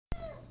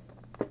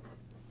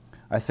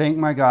I thank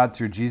my God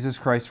through Jesus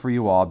Christ for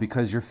you all,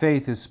 because your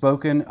faith is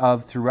spoken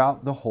of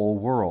throughout the whole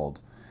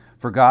world.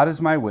 For God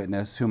is my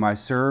witness, whom I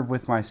serve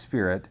with my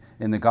spirit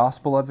in the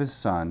gospel of his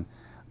Son,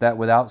 that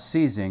without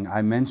ceasing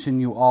I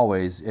mention you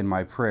always in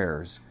my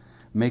prayers,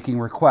 making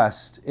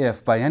request,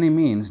 if by any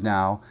means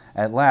now,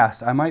 at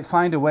last, I might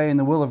find a way in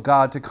the will of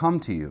God to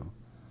come to you.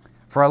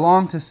 For I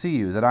long to see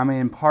you, that I may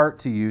impart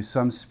to you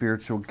some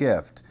spiritual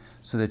gift,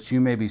 so that you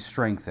may be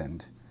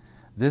strengthened.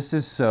 This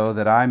is so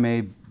that I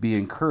may be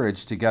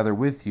encouraged together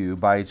with you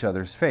by each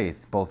other's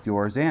faith, both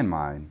yours and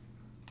mine.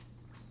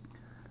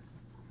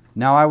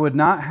 Now I would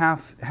not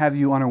have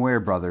you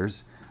unaware,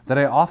 brothers, that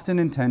I often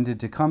intended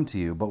to come to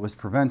you, but was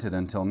prevented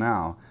until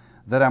now,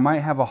 that I might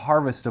have a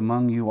harvest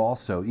among you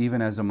also,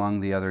 even as among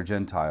the other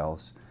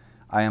Gentiles.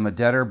 I am a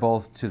debtor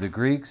both to the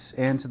Greeks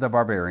and to the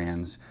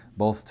barbarians,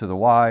 both to the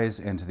wise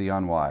and to the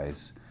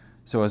unwise.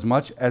 So as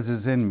much as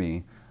is in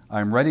me, I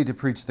am ready to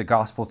preach the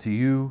gospel to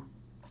you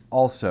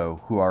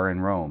also who are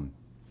in Rome.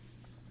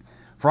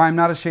 For I am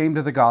not ashamed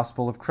of the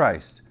gospel of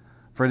Christ,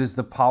 for it is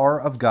the power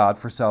of God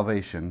for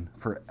salvation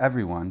to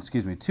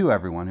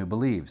everyone who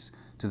believes,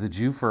 to the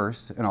Jew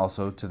first and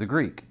also to the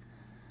Greek.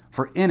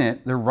 For in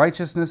it the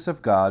righteousness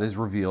of God is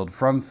revealed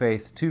from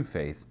faith to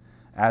faith,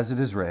 as it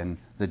is written,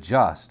 the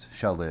just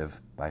shall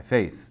live by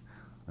faith.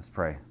 Let's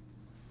pray.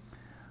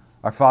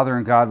 Our Father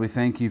and God, we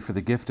thank you for the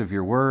gift of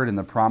your word and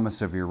the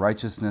promise of your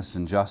righteousness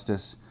and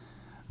justice.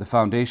 The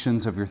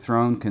foundations of your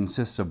throne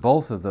consist of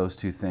both of those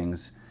two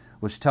things,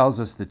 which tells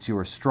us that you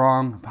are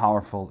strong,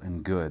 powerful,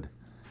 and good.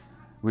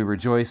 We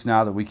rejoice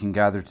now that we can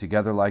gather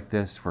together like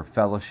this for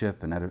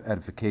fellowship and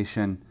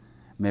edification.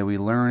 May we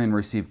learn and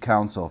receive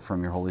counsel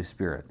from your Holy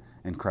Spirit.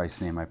 In Christ's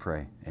name I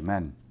pray.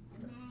 Amen.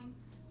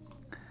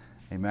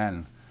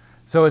 Amen.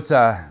 So it's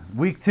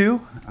week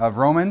 2 of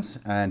Romans,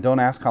 and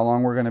don't ask how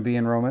long we're going to be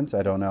in Romans.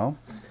 I don't know.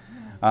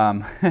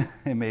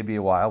 It may be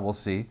a while. We'll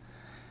see.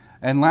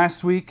 And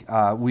last week,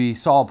 we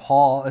saw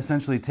Paul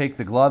essentially take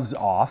the gloves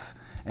off,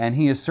 and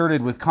he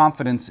asserted with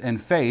confidence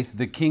and faith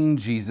the King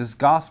Jesus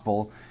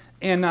gospel.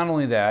 And not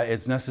only that,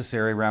 its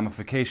necessary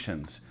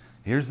ramifications.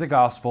 Here's the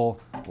gospel.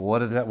 What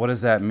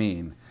does that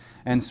mean?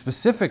 And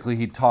specifically,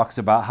 he talks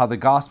about how the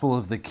gospel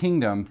of the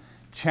kingdom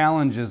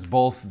challenges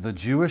both the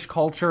Jewish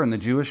culture and the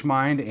Jewish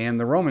mind and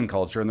the Roman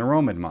culture and the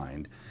Roman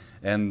mind.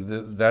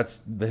 And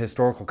that's the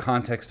historical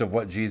context of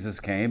what Jesus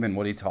came and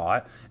what he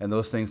taught, and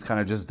those things kind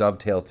of just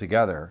dovetail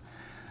together.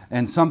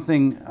 And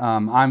something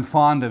I'm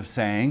fond of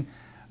saying,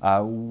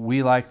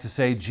 we like to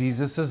say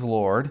Jesus is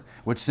Lord,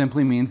 which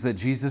simply means that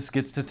Jesus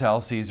gets to tell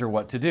Caesar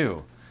what to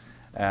do.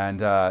 And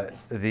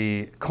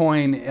the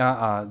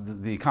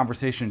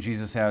conversation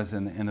Jesus has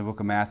in the book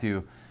of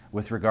Matthew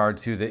with regard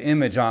to the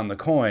image on the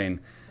coin,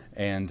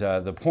 and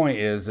the point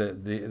is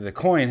that the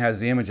coin has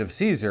the image of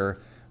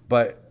Caesar,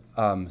 but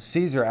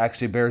Caesar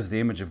actually bears the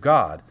image of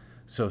God.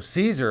 So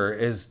Caesar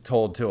is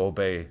told to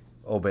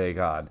obey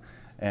God.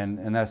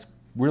 And that's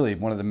really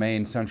one of the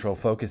main central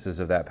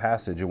focuses of that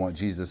passage and what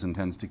Jesus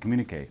intends to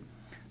communicate.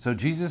 So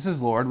Jesus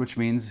is Lord, which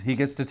means he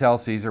gets to tell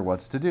Caesar what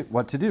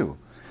to do.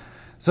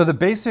 So the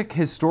basic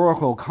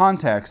historical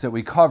context that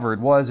we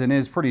covered was and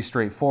is pretty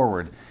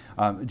straightforward.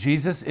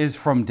 Jesus is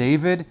from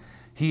David.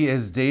 He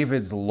is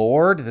David's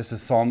Lord. This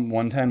is Psalm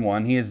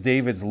 110:1. He is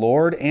David's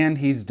Lord and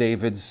he's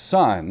David's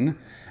son,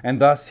 and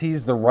thus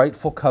he's the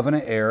rightful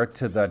covenant heir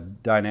to the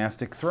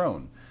dynastic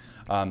throne.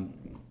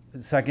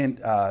 2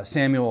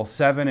 Samuel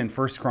 7 and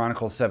 1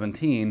 Chronicles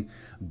 17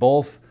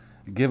 both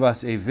give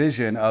us a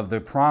vision of the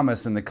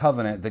promise and the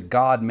covenant that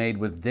God made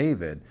with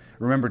David.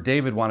 Remember,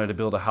 David wanted to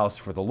build a house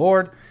for the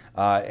Lord,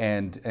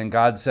 and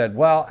God said,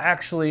 well,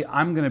 actually,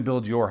 I'm going to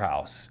build your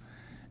house.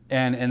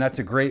 And that's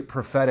a great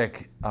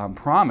prophetic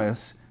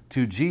promise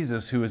to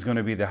Jesus, who is going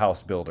to be the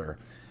house builder.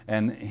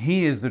 And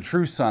he is the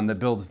true son that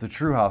builds the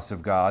true house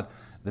of God,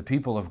 the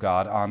people of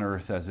God on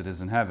earth as it is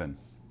in heaven.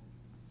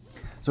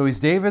 So he's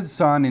David's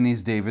son and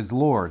he's David's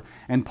Lord.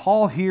 And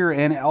Paul here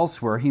and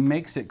elsewhere, he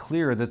makes it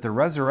clear that the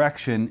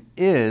resurrection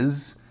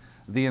is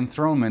the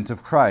enthronement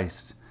of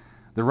Christ.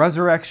 The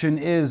resurrection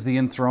is the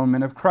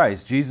enthronement of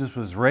Christ. Jesus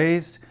was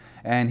raised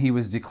and he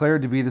was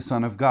declared to be the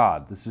Son of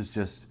God. This is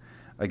just,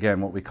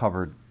 again, what we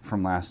covered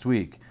from last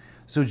week.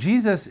 So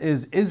Jesus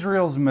is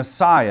Israel's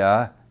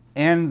Messiah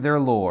and their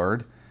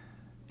Lord.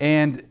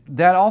 And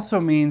that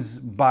also means,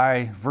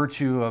 by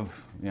virtue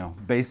of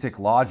basic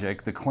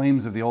logic, the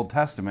claims of the Old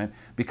Testament,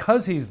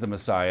 because he's the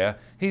Messiah,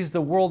 he's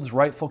the world's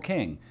rightful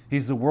king.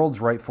 He's the world's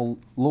rightful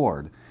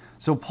Lord.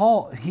 So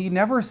Paul, he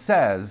never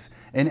says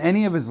in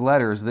any of his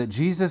letters that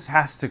Jesus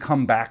has to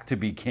come back to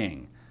be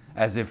king,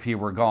 as if he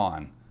were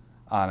gone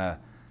on a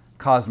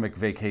cosmic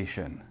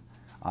vacation.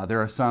 There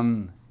are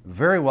some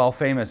very well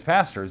famous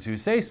pastors who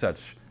say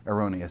such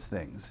erroneous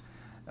things.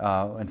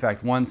 In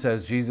fact, one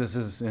says Jesus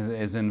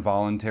is in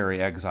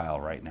voluntary exile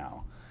right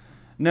now.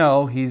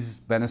 No, he's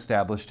been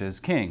established as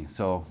king,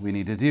 so we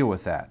need to deal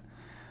with that.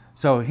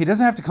 So he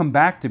doesn't have to come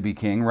back to be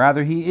king.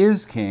 Rather, he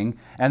is king,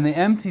 and the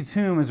empty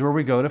tomb is where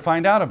we go to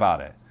find out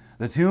about it.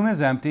 The tomb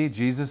is empty.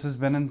 Jesus has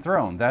been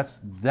enthroned.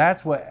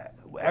 That's what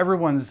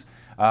everyone's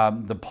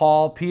The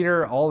Paul,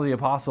 Peter, all the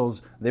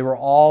apostles, they were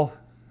all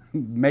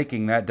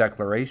making that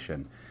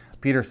declaration.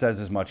 Peter says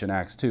as much in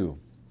Acts 2.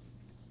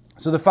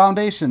 So the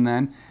foundation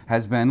then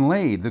has been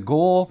laid. The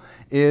goal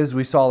is,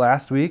 we saw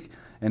last week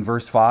in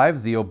verse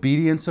 5, the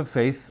obedience of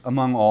faith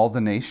among all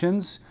the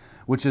nations,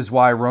 which is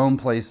why Rome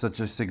plays such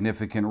a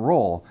significant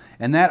role.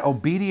 And that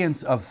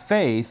obedience of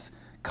faith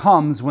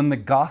comes when the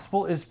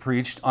gospel is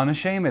preached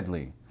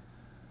unashamedly.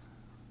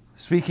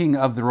 Speaking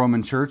of the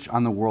Roman church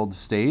on the world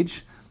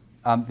stage,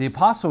 the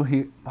apostle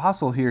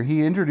here,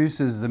 he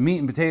introduces the meat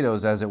and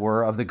potatoes, as it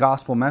were, of the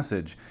gospel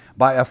message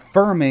by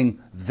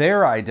affirming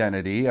their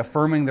identity,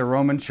 affirming the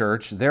Roman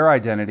church, their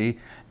identity,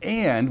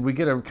 and we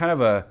get a kind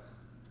of a,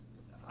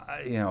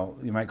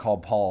 you might call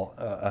Paul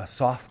a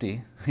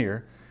softy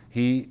here.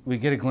 We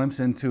get a glimpse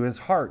into his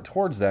heart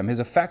towards them, his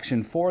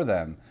affection for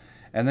them.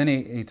 And then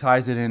he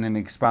ties it in and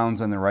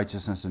expounds on the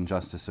righteousness and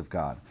justice of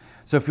God.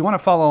 So if you want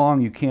to follow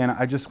along, you can.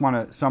 I just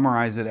want to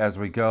summarize it as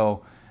we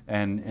go,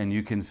 and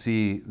you can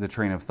see the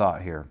train of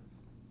thought here.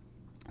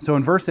 So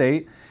in verse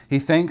 8, he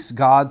thanks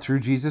God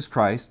through Jesus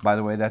Christ. By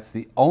the way, that's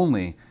the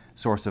only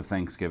source of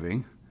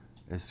thanksgiving,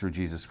 is through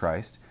Jesus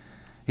Christ.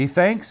 He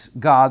thanks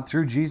God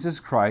through Jesus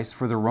Christ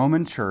for the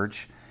Roman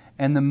church,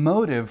 and the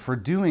motive for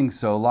doing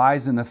so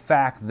lies in the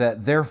fact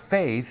that their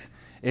faith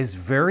is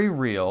very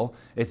real,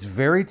 it's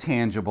very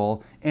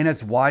tangible, and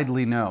it's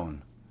widely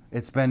known.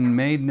 It's been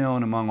made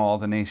known among all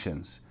the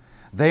nations.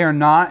 They are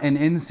not an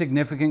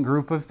insignificant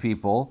group of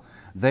people.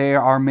 They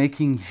are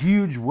making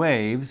huge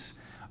waves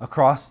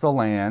across the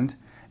land.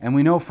 And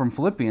we know from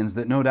Philippians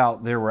that no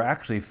doubt there were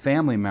actually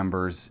family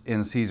members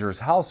in Caesar's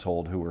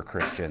household who were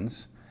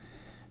Christians,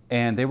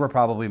 and they were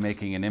probably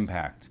making an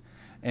impact.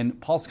 And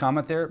Paul's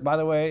comment there, by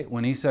the way,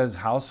 when he says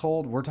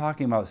household, we're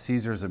talking about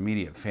Caesar's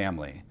immediate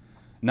family,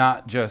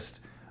 not just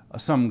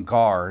some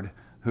guard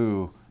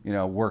who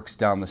works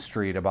down the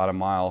street about a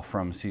mile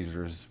from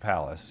Caesar's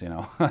palace.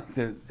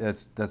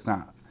 That's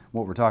not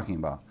what we're talking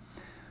about.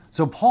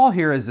 So Paul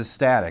here is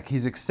ecstatic.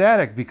 He's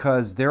ecstatic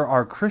because there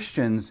are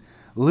Christians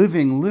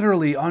living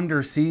literally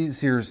under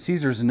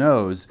Caesar's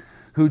nose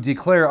who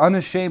declare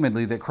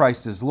unashamedly that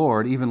Christ is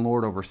Lord, even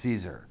Lord over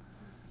Caesar.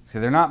 So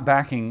they're not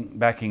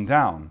backing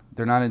down.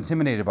 They're not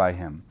intimidated by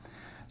him.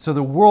 So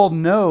the world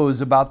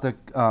knows about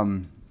this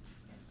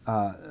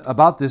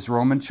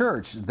Roman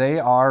church. They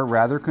are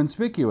rather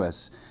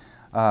conspicuous.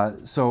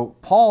 So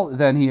Paul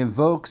then, he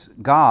invokes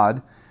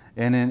God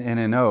in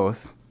an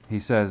oath. He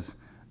says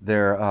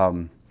there,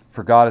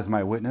 for God is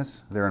my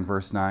witness, there in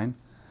verse 9.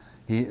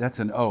 That's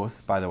an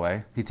oath, by the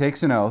way. He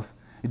takes an oath,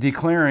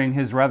 declaring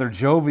his rather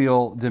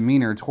jovial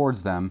demeanor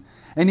towards them,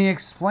 and he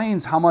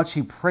explains how much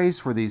he prays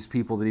for these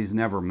people that he's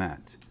never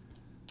met.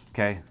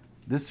 Okay?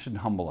 This should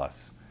humble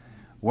us.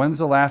 When's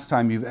the last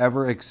time you've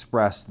ever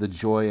expressed the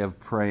joy of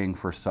praying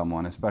for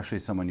someone, especially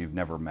someone you've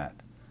never met?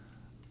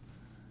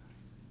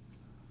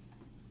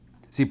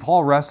 See,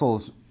 Paul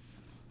wrestles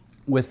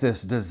with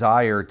this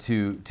desire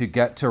to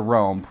get to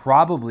Rome,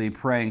 probably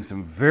praying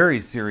some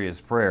very serious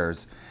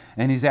prayers,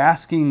 and he's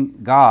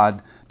asking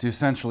God to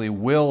essentially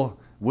will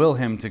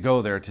him to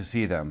go there to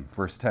see them.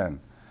 Verse 10.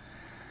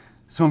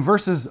 So in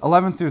verses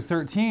 11 through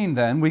 13,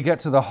 then, we get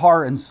to the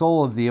heart and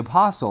soul of the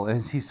apostle,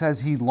 as he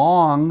says he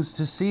longs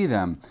to see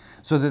them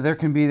so that there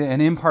can be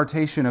an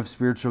impartation of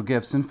spiritual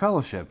gifts and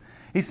fellowship.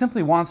 He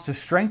simply wants to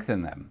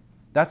strengthen them.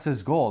 That's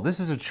his goal. This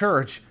is a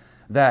church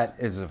that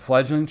is a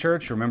fledgling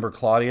church. Remember,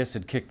 Claudius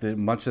had kicked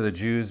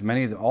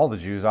all the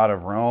Jews out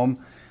of Rome.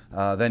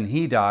 Then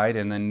he died,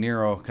 and then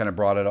Nero kind of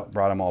brought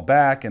them all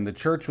back. And the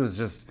church was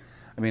just,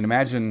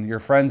 imagine your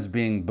friends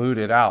being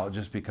booted out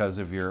just because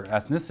of your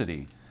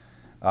ethnicity.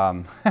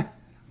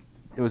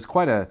 It was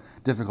quite a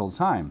difficult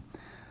time.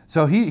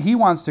 So he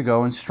wants to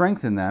go and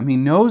strengthen them. He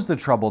knows the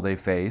trouble they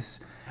face,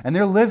 and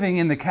they're living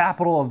in the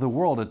capital of the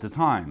world at the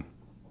time.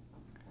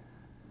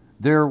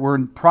 There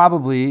were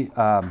probably,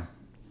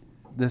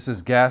 this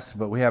is guess,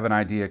 but we have an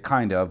idea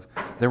kind of,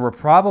 there were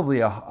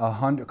probably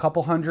a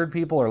couple hundred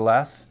people or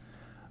less,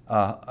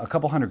 a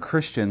couple hundred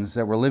Christians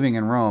that were living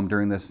in Rome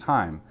during this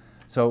time.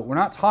 So we're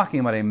not talking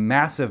about a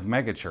massive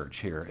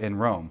megachurch here in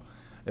Rome.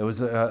 It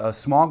was a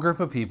small group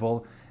of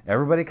people.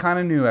 Everybody kind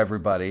of knew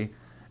everybody,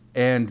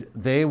 and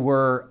they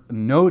were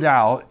no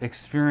doubt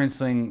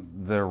experiencing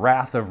the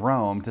wrath of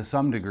Rome to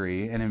some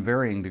degree and in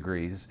varying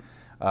degrees,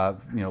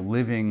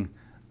 living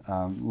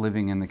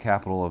in the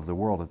capital of the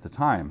world at the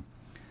time.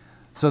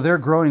 So their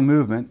growing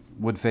movement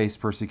would face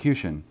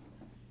persecution.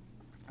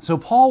 So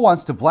Paul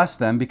wants to bless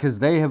them because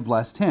they have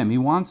blessed him. He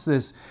wants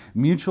this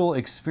mutual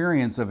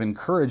experience of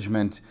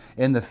encouragement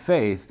in the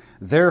faith,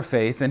 their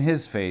faith and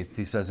his faith,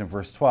 he says in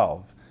verse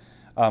 12.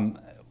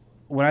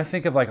 When I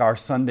think of like our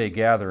Sunday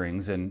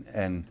gatherings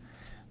and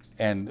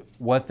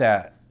what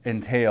that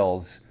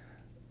entails,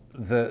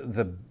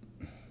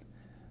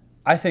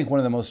 I think one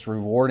of the most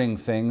rewarding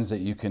things that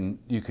you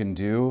can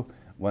do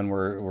when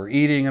we're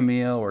eating a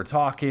meal, we're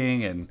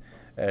talking, and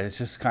it's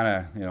just kind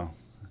of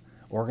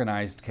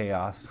organized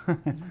chaos.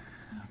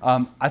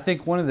 I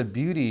think one of the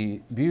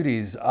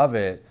beauties of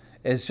it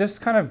is just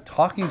kind of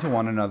talking to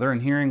one another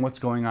and hearing what's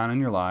going on in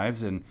your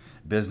lives and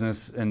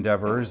business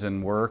endeavors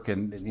and work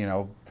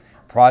and,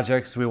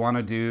 projects we want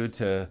to do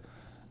to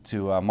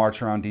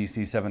march around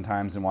DC 7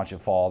 times and watch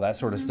it fall, that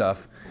sort of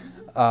stuff.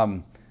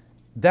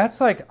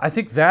 I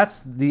think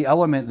that's the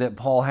element that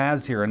Paul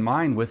has here in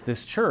mind with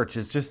this church,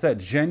 is just that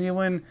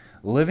genuine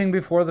living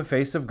before the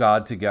face of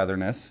God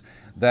togetherness,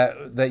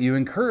 that you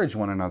encourage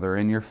one another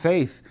in your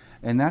faith.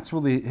 And that's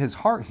really his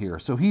heart here.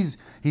 So he's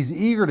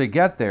eager to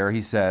get there,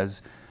 he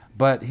says,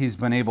 but he's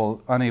been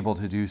unable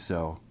to do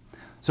so.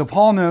 So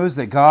Paul knows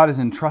that God has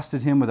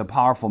entrusted him with a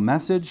powerful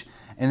message,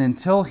 and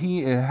until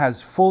he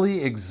has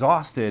fully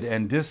exhausted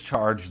and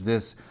discharged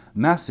this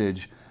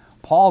message,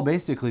 Paul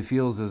basically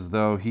feels as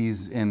though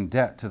he's in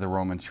debt to the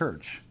Roman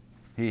church.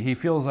 He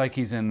feels like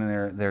he's in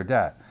their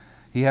debt.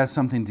 He has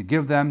something to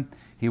give them.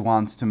 He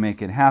wants to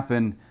make it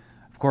happen.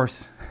 Of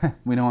course,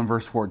 we know in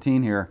verse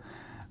 14 here,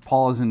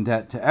 Paul is in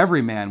debt to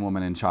every man,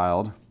 woman, and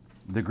child,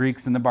 the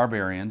Greeks and the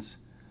barbarians.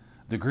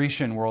 The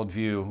Grecian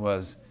worldview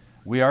was,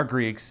 we are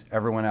Greeks,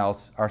 everyone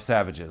else are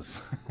savages.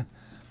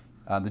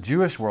 The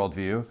Jewish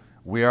worldview,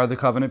 we are the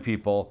covenant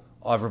people,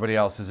 everybody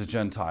else is a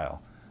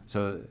Gentile.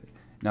 So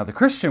now the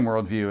Christian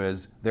worldview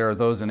is, there are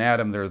those in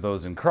Adam, there are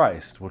those in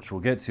Christ, which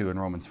we'll get to in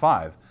Romans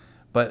 5.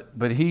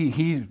 But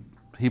he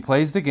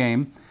plays the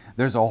game.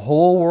 There's a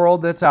whole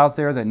world that's out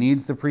there that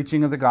needs the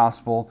preaching of the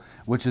gospel,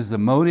 which is the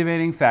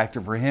motivating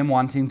factor for him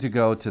wanting to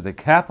go to the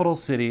capital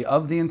city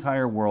of the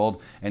entire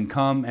world and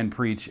come and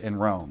preach in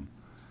Rome.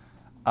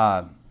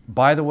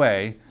 By the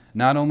way,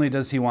 not only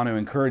does he want to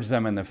encourage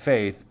them in the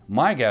faith,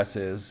 my guess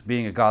is,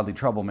 being a godly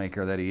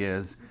troublemaker that he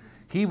is,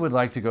 he would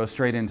like to go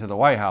straight into the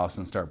White House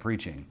and start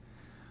preaching.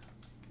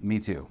 Me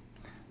too.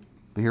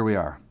 But here we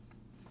are.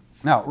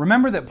 Now,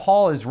 remember that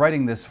Paul is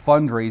writing this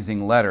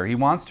fundraising letter. He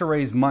wants to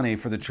raise money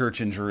for the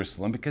church in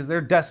Jerusalem because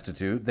they're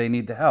destitute. They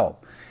need the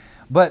help.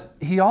 But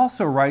he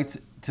also writes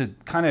to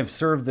kind of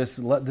serve this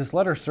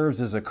letter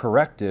serves as a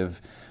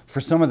corrective for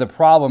some of the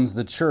problems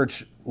the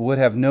church would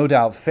have no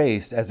doubt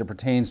faced as it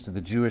pertains to the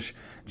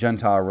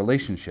Jewish-Gentile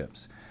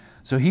relationships.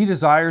 So he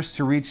desires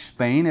to reach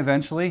Spain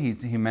eventually.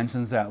 He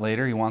mentions that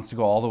later. He wants to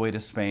go all the way to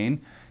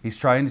Spain. He's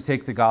trying to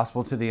take the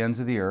gospel to the ends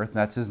of the earth.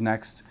 That's his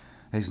next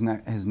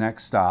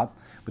stop.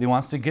 But he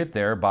wants to get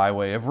there by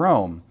way of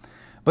Rome.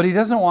 But he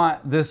doesn't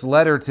want this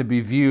letter to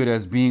be viewed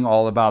as being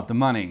all about the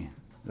money.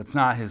 That's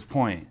not his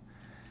point.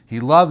 He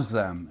loves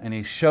them, and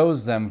he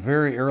shows them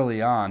very early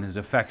on his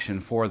affection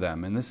for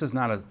them. And this is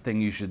not a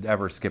thing you should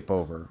ever skip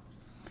over.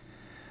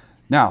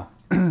 Now,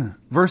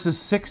 verses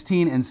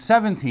 16 and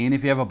 17,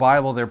 if you have a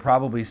Bible, they're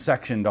probably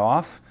sectioned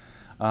off.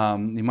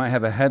 You might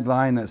have a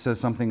headline that says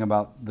something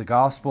about the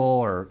gospel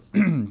or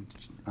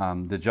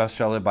the just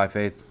shall live by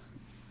faith.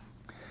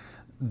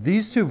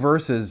 These two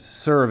verses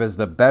serve as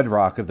the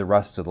bedrock of the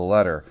rest of the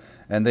letter.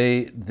 And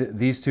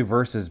these two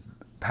verses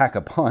pack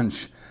a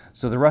punch.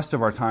 So the rest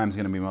of our time is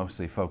going to be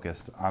mostly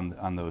focused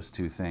on those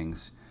two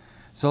things.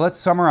 So let's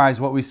summarize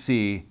what we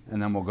see,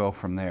 and then we'll go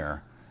from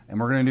there. And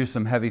we're going to do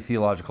some heavy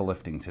theological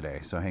lifting today,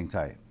 so hang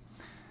tight.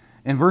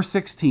 In verse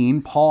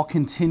 16, Paul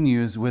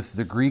continues with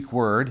the Greek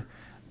word.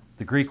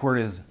 The Greek word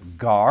is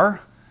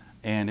gar,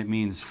 and it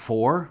means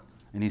for,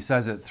 and he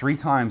says it 3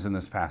 times in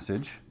this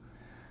passage.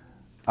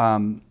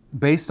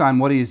 Based on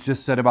what he's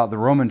just said about the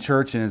Roman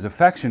church and his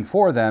affection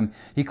for them,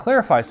 he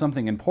clarifies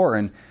something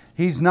important.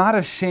 He's not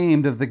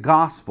ashamed of the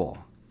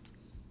gospel.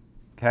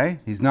 Okay?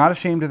 He's not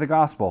ashamed of the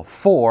gospel.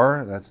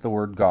 For, that's the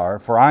word gar,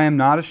 for I am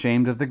not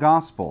ashamed of the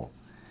gospel.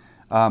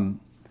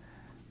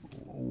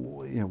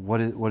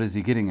 What is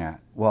he getting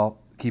at? Well,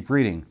 keep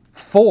reading.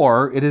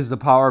 For it is the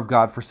power of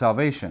God for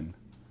salvation.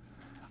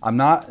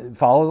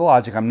 Follow the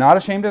logic. I'm not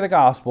ashamed of the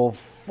gospel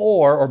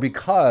for or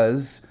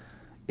because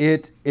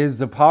it is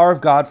the power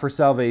of God for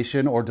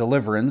salvation or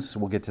deliverance.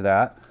 We'll get to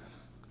that.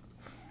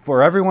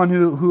 For everyone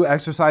who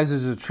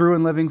exercises a true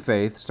and living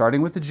faith,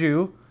 starting with the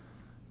Jew.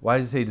 Why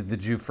does he say the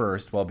Jew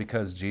first? Well,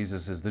 because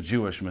Jesus is the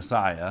Jewish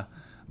Messiah.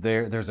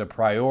 There's a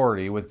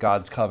priority with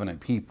God's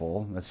covenant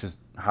people. That's just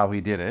how he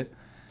did it.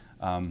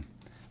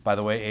 By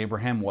the way,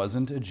 Abraham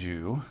wasn't a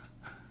Jew.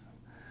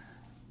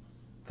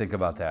 Think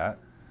about that.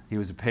 He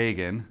was a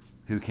pagan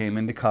who came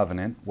into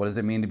covenant. What does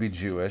it mean to be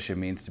Jewish? It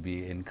means to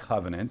be in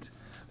covenant.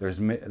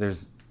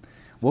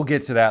 We'll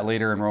get to that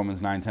later in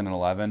Romans 9, 10, and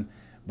 11.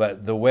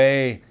 But the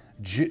way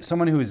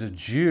someone who is a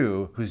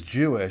Jew, who's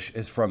Jewish,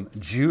 is from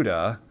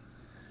Judah,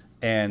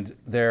 and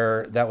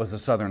that was the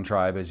southern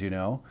tribe, as you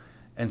know.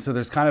 And so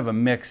there's kind of a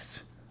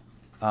mixed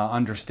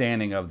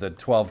understanding of the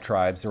 12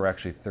 tribes. There were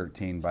actually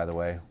 13, by the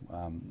way,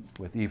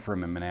 with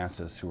Ephraim and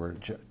Manasseh, who were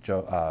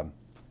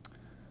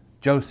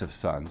Joseph's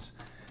sons.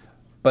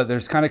 But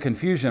there's kind of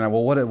confusion.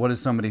 Well, what is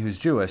somebody who's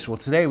Jewish? Well,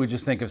 today we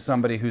just think of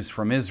somebody who's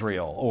from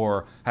Israel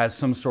or has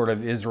some sort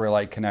of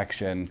Israelite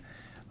connection.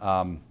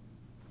 There's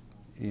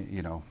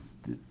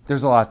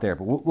a lot there,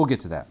 but we'll get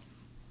to that.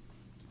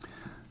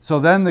 So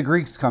then the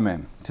Greeks come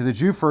in. To the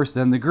Jew first,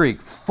 then the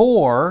Greek.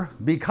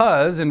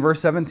 Because, in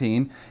verse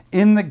 17,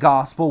 in the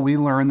gospel we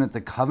learn that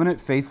the covenant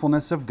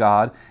faithfulness of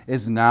God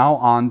is now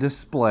on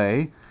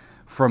display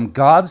from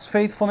God's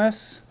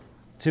faithfulness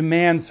to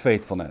man's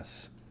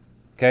faithfulness.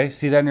 Okay,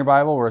 see that in your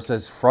Bible where it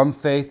says from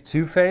faith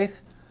to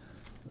faith?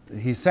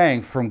 He's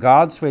saying from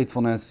God's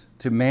faithfulness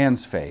to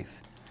man's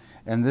faith.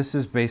 And this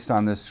is based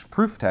on this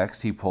proof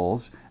text he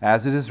pulls,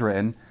 as it is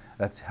written,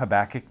 that's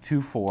Habakkuk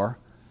 2:4,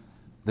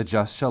 the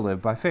just shall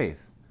live by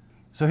faith.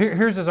 So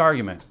here's his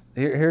argument.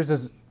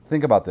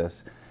 Think about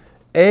this.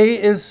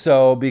 A is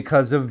so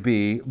because of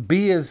B,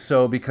 B is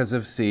so because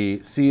of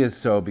C, C is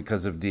so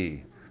because of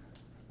D.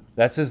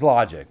 That's his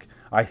logic.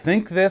 I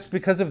think this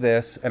because of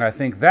this, and I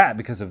think that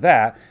because of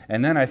that,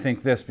 and then I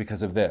think this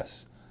because of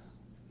this.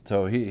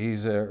 So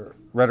he's a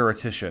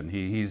rhetorician.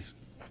 He's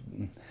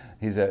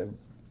a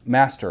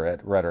master at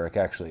rhetoric,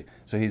 actually.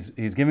 So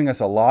he's giving us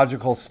a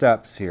logical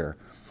steps here.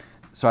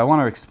 So I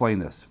want to explain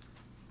this.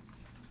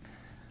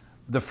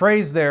 The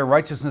phrase there,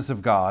 righteousness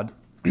of God,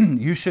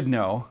 you should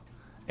know,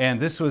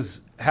 and this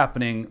was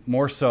happening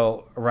more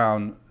so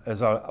around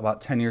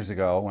about 10 years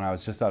ago when I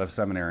was just out of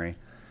seminary.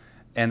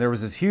 And there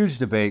was this huge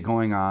debate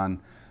going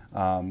on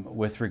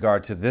with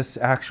regard to this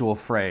actual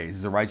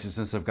phrase, the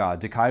righteousness of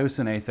God. Dikaios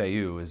and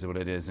atheou is what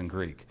it is in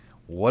Greek.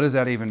 What does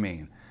that even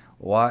mean?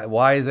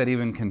 Why is that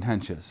even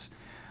contentious?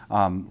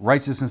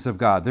 Righteousness of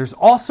God. There's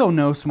also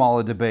no small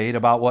a debate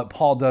about what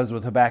Paul does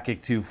with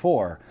Habakkuk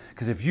 2:4.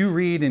 Because if you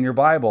read in your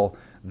Bible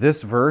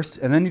this verse,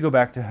 and then you go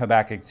back to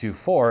Habakkuk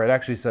 2:4, it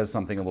actually says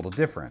something a little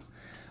different.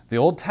 The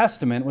Old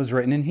Testament was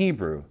written in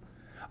Hebrew.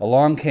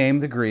 Along came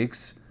the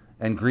Greeks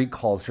and Greek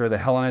culture, the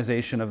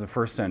Hellenization of the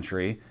first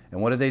century.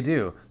 And what did they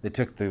do? They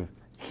took the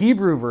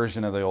Hebrew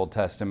version of the Old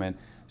Testament,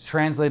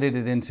 translated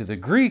it into the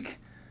Greek,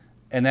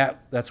 and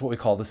that's what we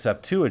call the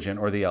Septuagint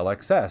or the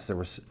LXS. There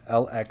was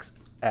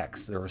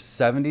LXX. There were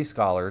 70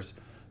 scholars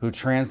who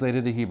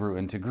translated the Hebrew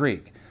into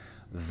Greek.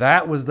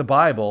 That was the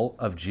Bible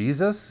of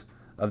Jesus,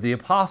 of the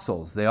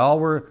apostles. They all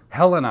were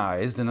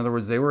Hellenized. In other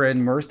words, they were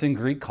immersed in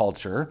Greek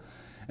culture.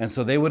 And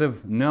so they would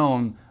have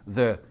known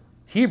the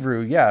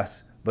Hebrew,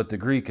 yes, but the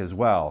Greek as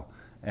well.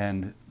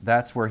 And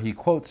that's where he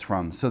quotes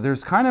from. So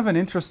there's kind of an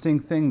interesting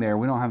thing there.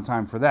 We don't have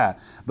time for that.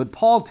 But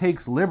Paul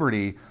takes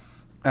liberty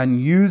in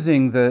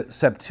using the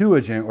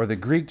Septuagint or the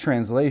Greek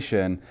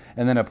translation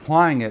and then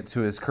applying it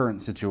to his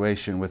current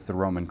situation with the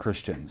Roman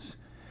Christians.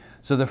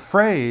 So the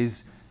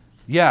phrase,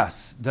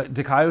 yes,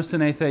 Dikaios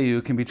and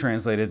atheou can be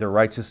translated the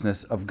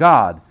righteousness of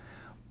God.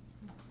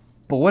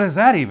 But what does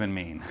that even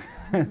mean?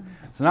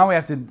 So now we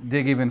have to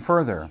dig even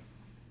further.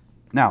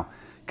 Now,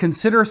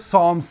 consider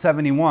Psalm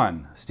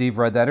 71. Steve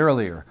read that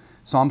earlier.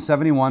 Psalm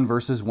 71,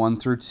 verses 1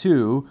 through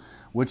 2,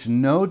 which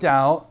no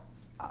doubt,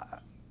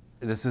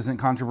 this isn't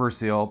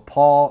controversial,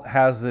 Paul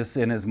has this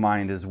in his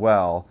mind as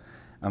well.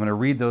 I'm going to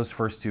read those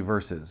first two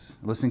verses.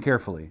 Listen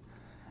carefully.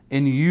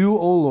 In you,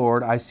 O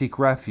Lord, I seek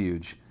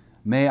refuge.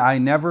 May I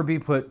never be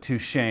put to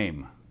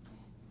shame.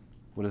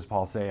 What does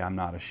Paul say? I'm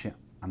not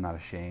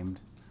ashamed.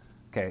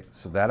 Okay,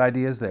 so that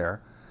idea is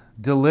there.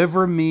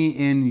 Deliver me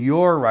in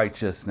your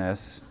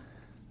righteousness.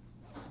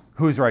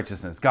 Whose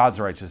righteousness? God's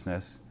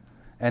righteousness.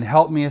 And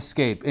help me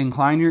escape.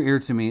 Incline your ear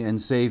to me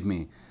and save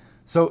me.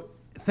 So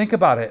think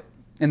about it.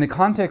 In the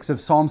context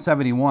of Psalm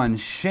 71,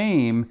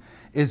 shame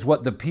is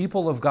what the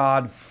people of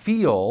God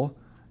feel,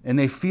 and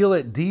they feel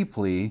it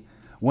deeply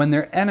when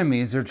their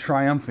enemies are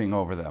triumphing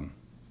over them.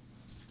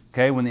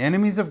 Okay, when the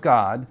enemies of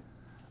God,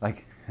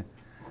 like,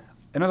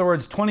 in other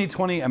words,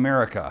 2020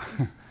 America,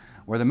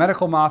 where the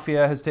medical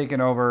mafia has taken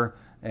over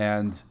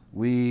and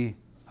we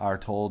are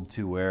told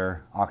to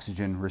wear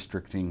oxygen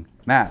restricting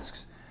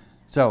masks.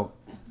 So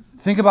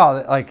think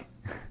about it, like,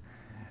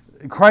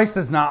 Christ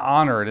is not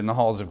honored in the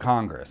halls of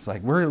Congress.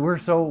 Like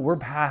we're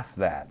past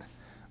that.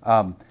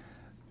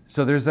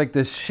 So there's like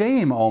this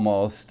shame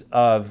almost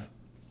of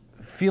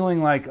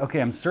feeling like,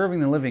 okay, I'm serving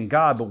the living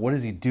God, but what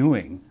is he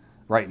doing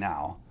right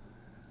now?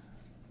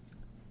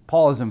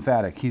 Paul is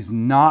emphatic. He's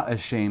not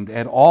ashamed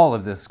at all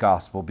of this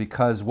gospel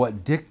because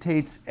what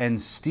dictates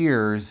and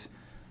steers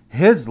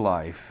his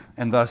life,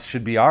 and thus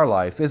should be our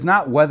life, is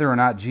not whether or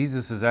not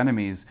Jesus'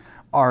 enemies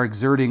are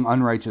exerting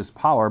unrighteous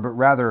power, but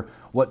rather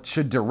what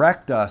should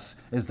direct us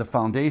is the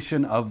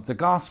foundation of the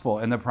gospel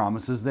and the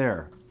promises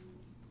there.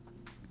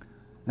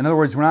 In other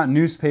words, we're not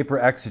newspaper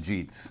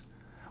exegetes.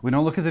 We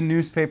don't look at the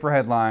newspaper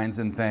headlines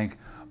and think,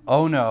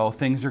 oh no,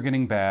 things are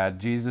getting bad.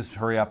 Jesus,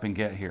 hurry up and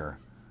get here.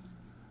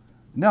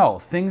 No,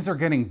 things are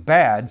getting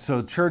bad,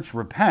 so church,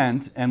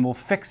 repent and we'll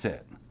fix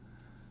it.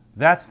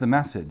 That's the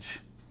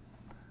message.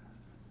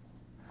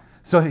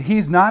 So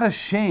he's not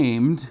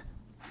ashamed,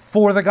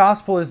 for the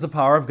gospel is the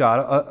power of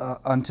God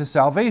unto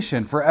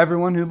salvation for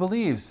everyone who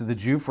believes, to the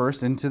Jew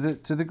first and to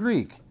the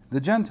Greek, the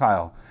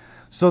Gentile.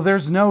 So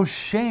there's no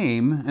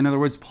shame. In other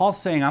words,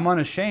 Paul's saying, I'm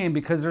unashamed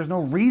because there's no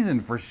reason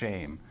for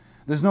shame.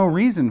 There's no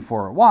reason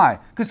for it. Why?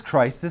 Because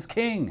Christ is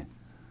king.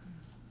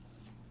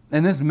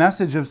 And this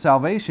message of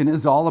salvation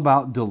is all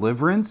about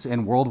deliverance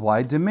and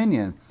worldwide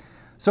dominion.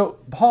 So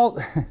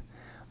Paul's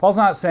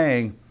not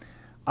saying,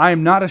 I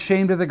am not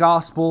ashamed of the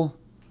gospel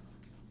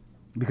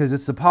because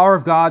it's the power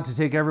of God to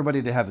take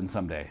everybody to heaven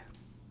someday.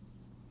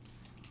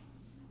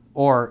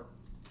 Or,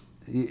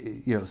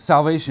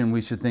 salvation we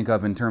should think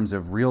of in terms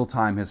of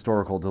real-time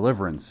historical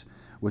deliverance.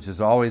 which is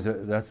always,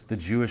 that's the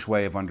Jewish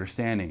way of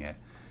understanding it.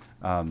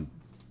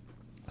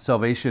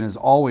 Salvation has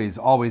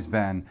always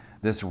been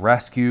this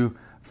rescue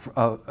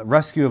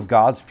of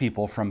God's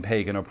people from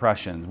pagan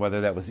oppression,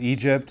 whether that was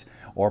Egypt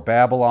or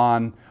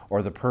Babylon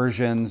or the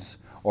Persians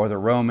or the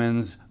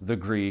Romans, the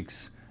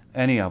Greeks,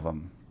 any of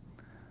them.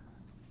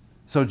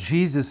 So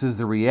Jesus is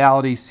the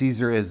reality,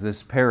 Caesar is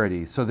this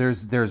parody. So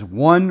there's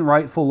one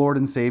rightful Lord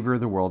and Savior of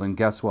the world, and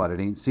guess what? It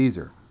ain't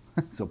Caesar.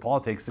 So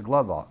Paul takes the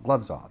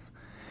gloves off.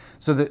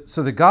 So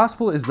the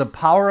gospel is the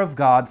power of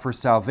God for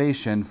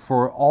salvation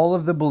for all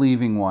of the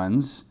believing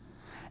ones.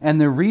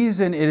 And the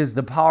reason it is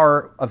the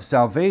power of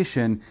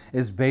salvation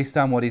is based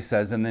on what he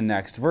says in the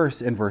next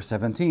verse, in verse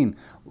 17.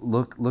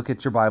 Look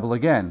at your Bible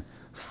again.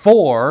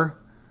 For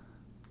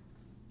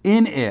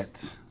in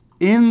it,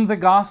 in the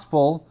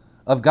gospel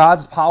of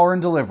God's power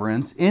and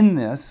deliverance, in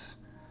this,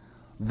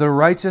 the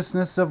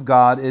righteousness of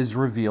God is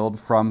revealed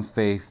from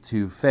faith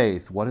to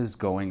faith. What is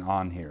going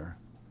on here?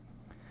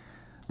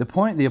 The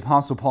point the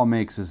Apostle Paul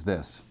makes is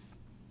this.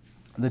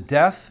 The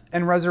death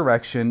and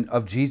resurrection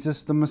of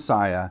Jesus the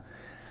Messiah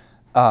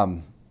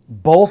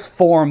both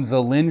form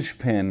the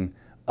linchpin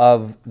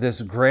of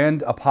this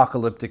grand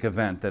apocalyptic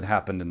event that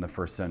happened in the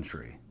first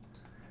century.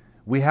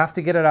 We have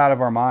to get it out of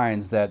our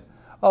minds that,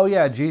 oh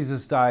yeah,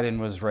 Jesus died and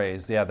was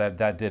raised. Yeah,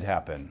 that did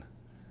happen.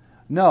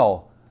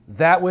 No,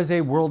 that was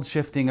a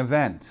world-shifting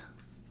event.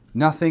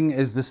 Nothing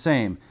is the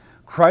same.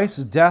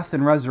 Christ's death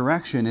and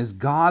resurrection is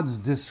God's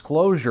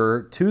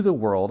disclosure to the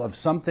world of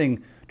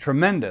something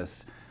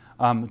tremendous,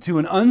 to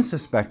an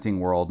unsuspecting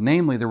world,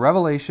 namely the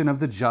revelation of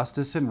the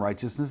justice and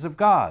righteousness of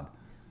God.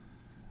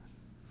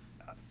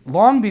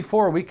 Long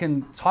before we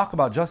can talk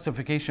about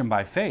justification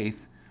by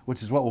faith,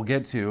 which is what we'll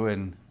get to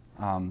in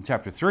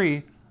chapter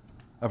 3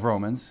 of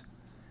Romans,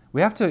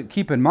 we have to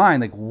keep in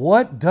mind, like,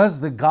 what does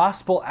the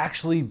gospel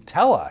actually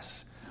tell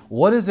us?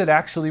 What does it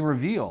actually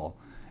reveal?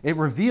 It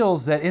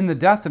reveals that in the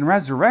death and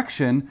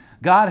resurrection,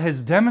 God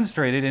has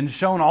demonstrated and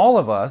shown all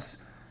of us,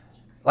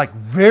 like,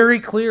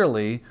 very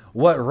clearly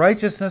what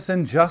righteousness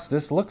and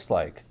justice looks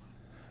like.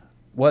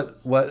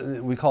 What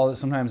we call it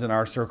sometimes in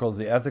our circles,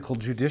 the ethical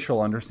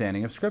judicial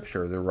understanding of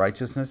Scripture, the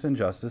righteousness and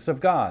justice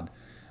of God.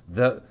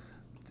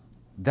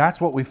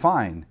 That's what we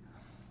find.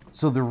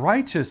 So the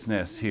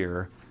righteousness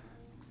here,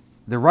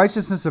 the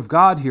righteousness of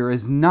God here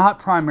is not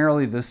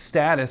primarily the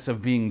status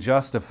of being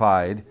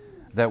justified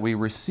that we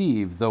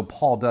receive, though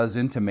Paul does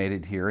intimate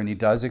it here, and he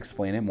does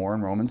explain it more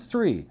in Romans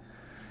 3.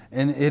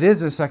 And it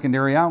is a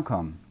secondary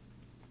outcome.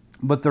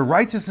 But the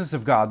righteousness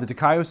of God, the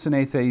dikaios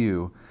sine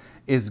theou,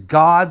 is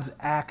God's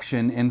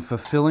action in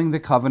fulfilling the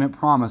covenant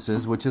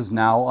promises, which is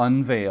now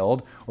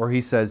unveiled, or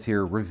he says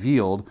here,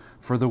 revealed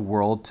for the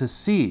world to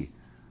see.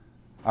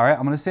 All right,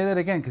 I'm going to say that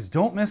again, because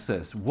don't miss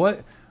this.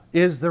 What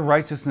is the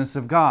righteousness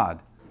of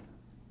God?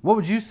 What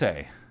would you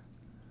say?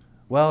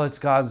 Well, it's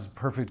God's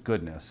perfect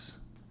goodness.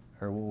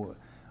 Or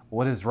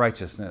what is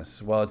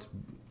righteousness? Well, it's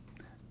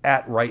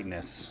at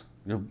rightness.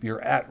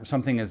 You're at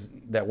something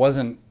that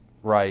wasn't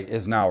right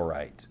is now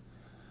right.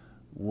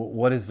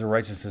 What is the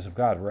righteousness of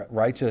God?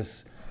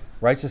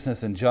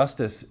 Righteousness and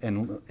justice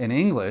in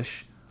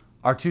English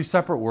are two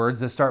separate words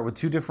that start with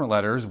two different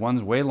letters.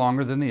 One's way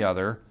longer than the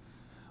other.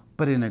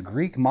 But in a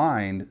Greek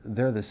mind,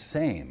 they're the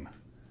same.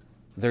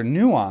 They're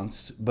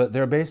nuanced, but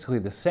they're basically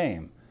the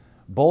same.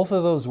 Both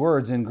of those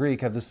words in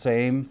Greek have the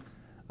same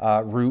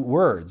root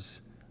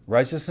words.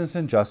 Righteousness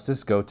and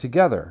justice go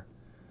together.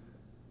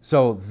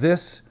 So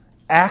this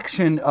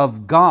action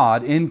of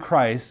God in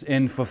Christ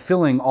in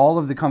fulfilling all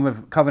of the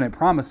covenant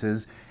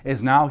promises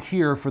is now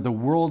here for the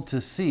world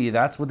to see.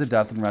 That's what the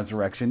death and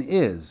resurrection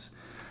is.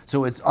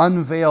 So it's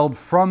unveiled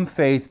from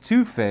faith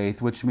to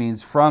faith, which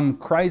means from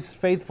Christ's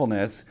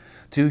faithfulness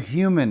to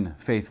human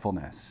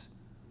faithfulness.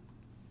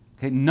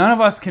 Okay, none of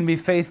us can be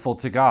faithful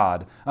to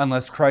God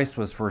unless Christ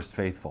was first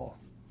faithful.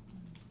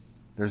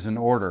 There's an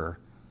order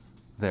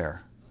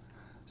there.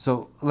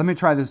 So let me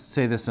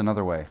say this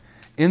another way.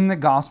 In the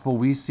gospel,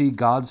 we see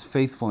God's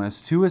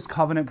faithfulness to his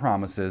covenant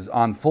promises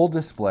on full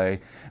display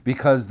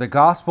because the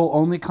gospel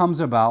only comes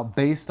about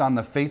based on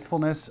the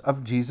faithfulness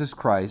of Jesus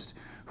Christ,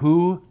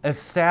 who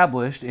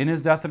established in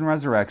his death and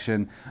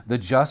resurrection the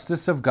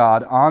justice of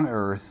God on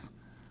earth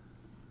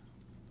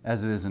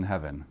as it is in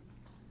heaven.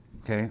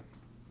 Okay?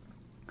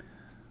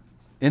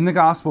 In the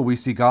gospel, we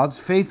see God's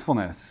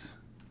faithfulness.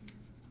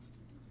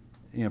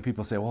 You know,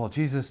 people say, well,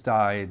 Jesus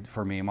died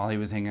for me while he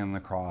was hanging on the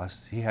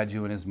cross. He had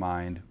you in his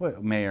mind. Well,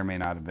 it may or may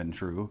not have been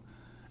true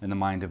in the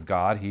mind of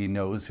God. He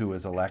knows who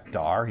his elect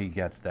are. He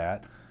gets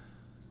that.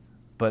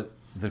 But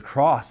the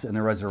cross and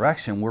the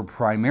resurrection were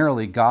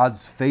primarily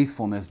God's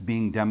faithfulness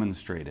being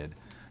demonstrated.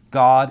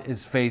 God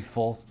is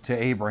faithful to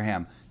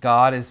Abraham.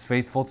 God is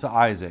faithful to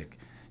Isaac.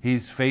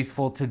 He's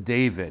faithful to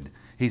David.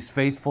 He's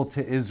faithful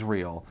to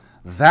Israel.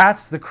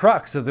 That's the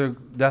crux of the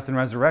death and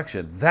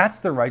resurrection. That's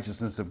the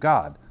righteousness of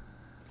God.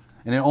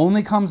 And it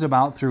only comes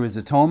about through his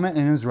atonement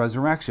and his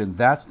resurrection.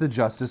 That's the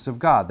justice of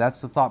God. That's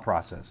the thought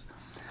process.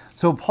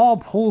 So Paul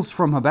pulls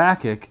from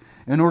Habakkuk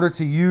in order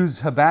to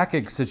use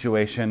Habakkuk's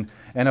situation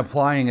and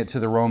applying it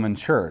to the Roman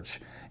church.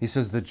 He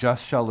says, the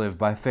just shall live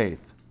by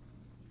faith.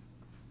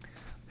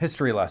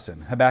 History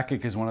lesson.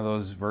 Habakkuk is one of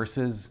those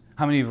verses.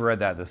 How many of you read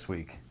that this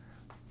week?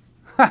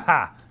 Ha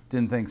ha!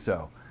 Didn't think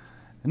so.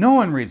 No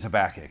one reads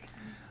Habakkuk.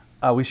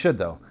 We should,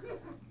 though.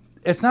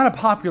 It's not a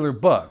popular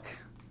book.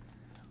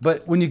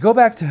 But when you go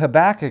back to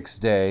Habakkuk's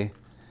day,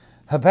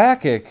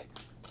 Habakkuk,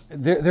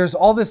 there's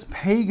all this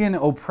pagan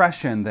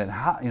oppression that,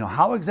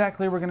 how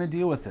exactly we're going to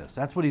deal with this?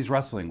 That's what he's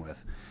wrestling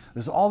with.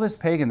 There's all this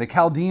pagan. The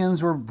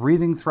Chaldeans were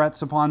breathing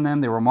threats upon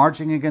them. They were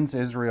marching against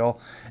Israel,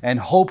 and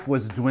hope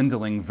was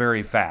dwindling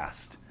very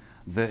fast.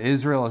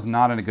 Israel is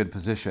not in a good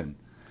position.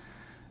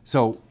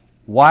 So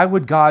why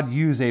would God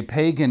use a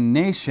pagan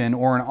nation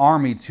or an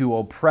army to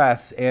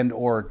oppress and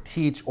or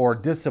teach or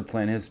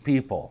discipline his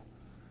people?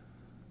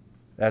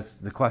 That's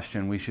the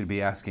question we should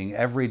be asking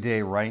every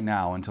day right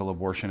now until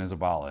abortion is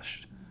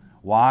abolished.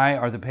 Why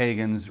are the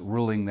pagans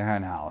ruling the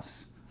hen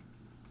house?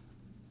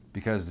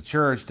 Because the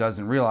church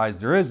doesn't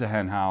realize there is a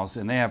hen house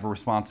and they have a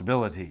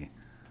responsibility.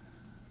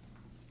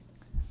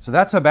 So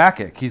that's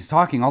Habakkuk. He's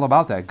talking all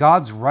about that.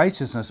 God's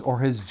righteousness or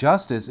his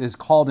justice is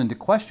called into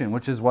question,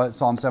 which is what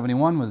Psalm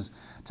 71 was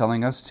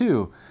telling us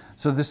too.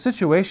 So the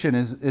situation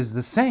is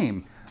the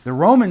same. The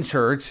Roman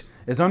church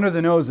is under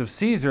the nose of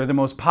Caesar, the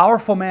most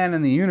powerful man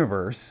in the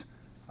universe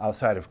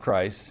outside of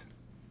Christ.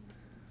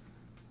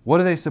 What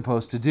are they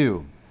supposed to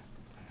do?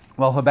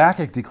 Well,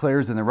 Habakkuk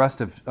declares in the rest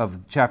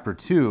of chapter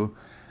 2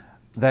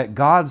 that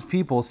God's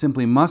people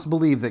simply must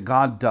believe that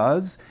God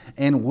does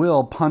and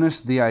will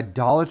punish the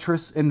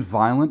idolatrous and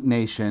violent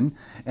nation,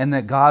 and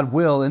that God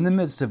will, in the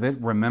midst of it,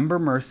 remember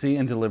mercy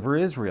and deliver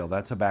Israel.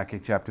 That's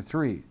Habakkuk chapter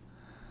 3.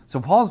 So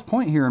Paul's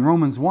point here in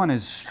Romans 1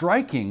 is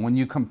striking when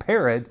you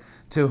compare it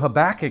to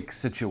Habakkuk's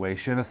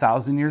situation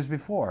 1,000 years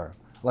before,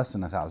 less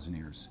than 1,000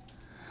 years.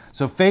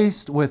 So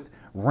faced with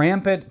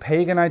rampant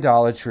pagan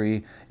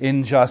idolatry,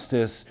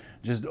 injustice,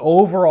 just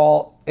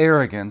overall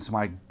arrogance,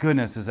 my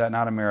goodness, is that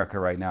not America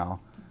right now?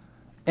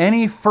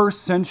 Any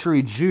first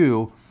century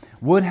Jew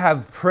would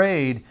have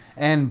prayed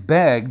and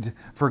begged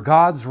for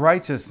God's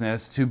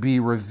righteousness to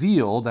be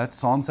revealed, that's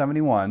Psalm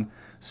 71,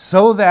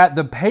 so that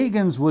the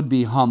pagans would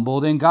be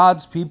humbled and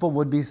God's people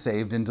would be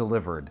saved and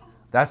delivered.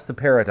 That's the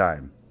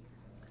paradigm.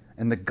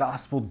 And the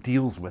gospel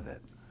deals with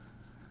it.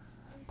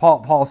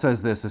 Paul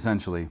says this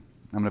essentially.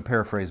 I'm going to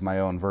paraphrase my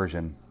own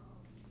version.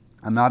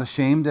 I'm not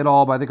ashamed at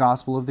all by the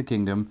gospel of the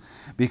kingdom,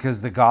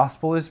 because the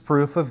gospel is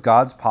proof of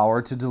God's power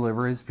to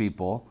deliver his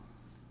people.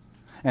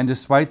 And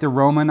despite the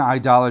Roman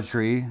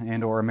idolatry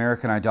and or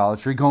American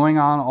idolatry going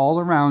on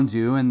all around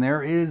you, and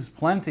there is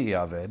plenty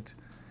of it,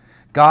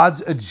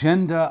 God's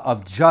agenda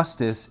of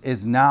justice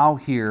is now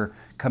here,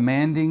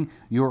 commanding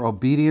your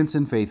obedience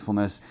and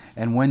faithfulness.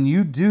 And when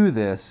you do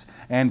this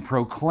and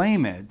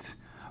proclaim it,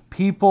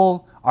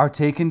 people are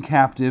taken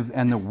captive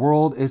and the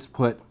world is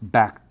put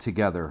back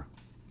together.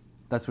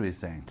 That's what he's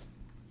saying.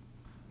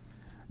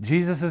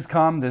 Jesus has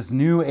come. This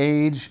new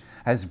age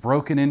has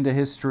broken into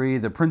history.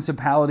 The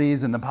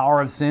principalities and the power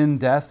of sin,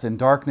 death, and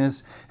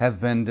darkness have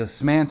been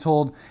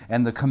dismantled.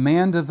 And the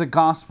command of the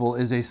gospel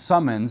is a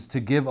summons to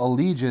give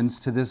allegiance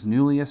to this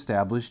newly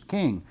established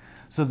king.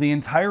 So the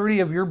entirety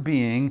of your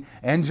being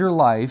and your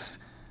life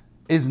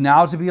is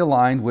now to be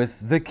aligned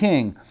with the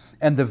king.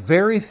 And the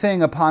very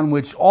thing upon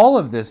which all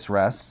of this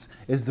rests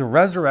is the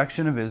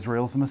resurrection of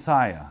Israel's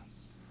Messiah.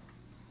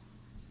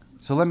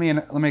 So let me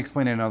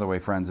explain it another way,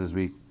 friends, as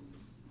we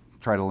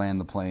try to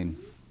land the plane.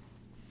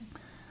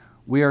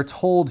 We are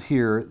told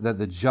here that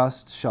the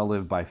just shall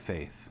live by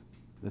faith.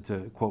 That's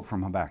a quote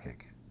from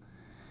Habakkuk.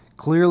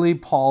 Clearly,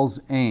 Paul's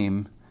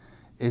aim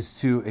is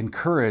to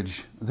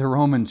encourage the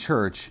Roman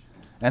church,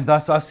 and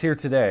thus us here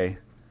today,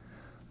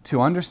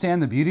 to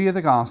understand the beauty of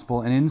the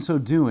gospel, and in so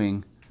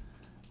doing,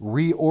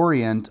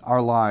 reorient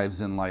our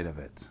lives in light of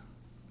it.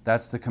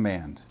 That's the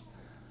command.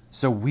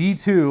 So we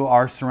too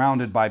are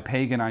surrounded by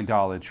pagan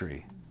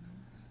idolatry.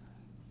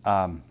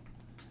 You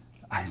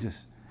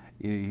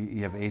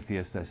have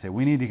atheists that say,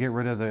 we need to get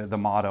rid of the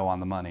motto on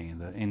the money,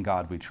 the in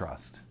God we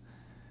trust.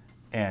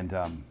 And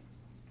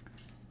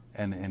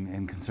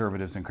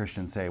conservatives and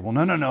Christians say, well,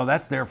 no,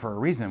 that's there for a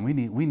reason. We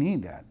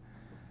need that.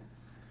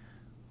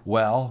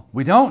 Well,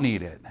 we don't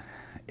need it.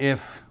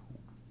 If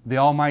the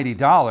almighty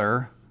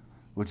dollar,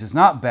 which is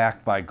not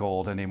backed by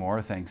gold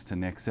anymore, thanks to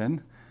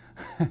Nixon,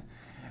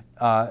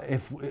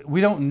 if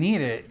we don't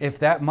need it, if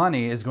that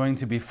money is going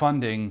to be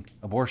funding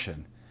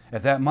abortion,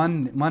 if that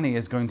money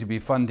is going to be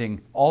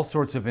funding all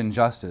sorts of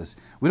injustice,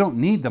 we don't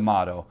need the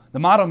motto. The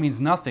motto means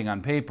nothing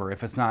on paper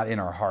if it's not in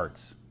our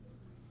hearts.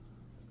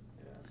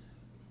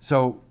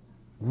 So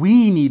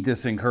we need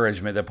this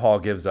encouragement that Paul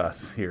gives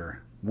us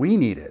here. We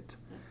need it.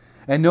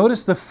 And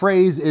notice the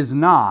phrase is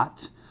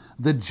not,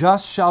 the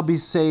just shall be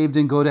saved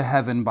and go to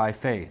heaven by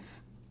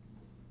faith,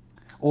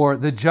 or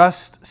the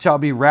just shall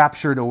be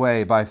raptured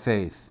away by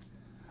faith.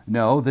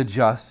 No, the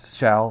just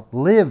shall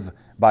live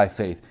by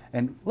faith.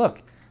 And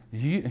look,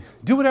 you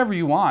do whatever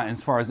you want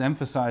as far as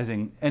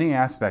emphasizing any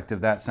aspect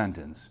of that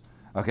sentence.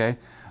 Okay?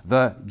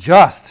 The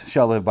just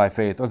shall live by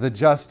faith, or the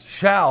just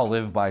shall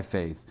live by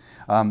faith,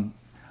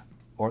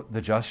 or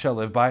the just shall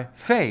live by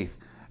faith.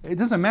 It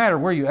doesn't matter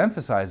where you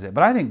emphasize it,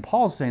 but I think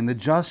Paul's saying the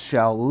just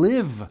shall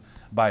live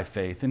by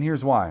faith, and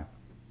here's why.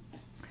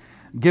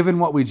 Given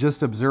what we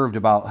just observed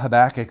about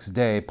Habakkuk's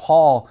day,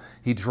 Paul,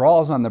 he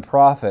draws on the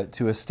prophet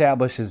to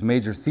establish his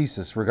major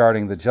thesis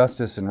regarding the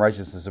justice and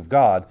righteousness of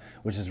God,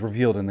 which is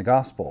revealed in the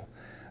gospel.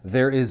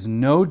 There is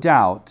no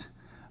doubt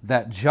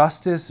that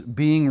justice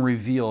being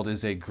revealed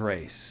is a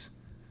grace.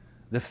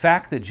 The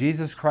fact that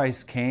Jesus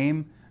Christ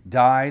came,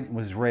 died,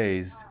 was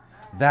raised,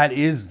 that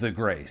is the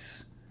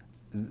grace.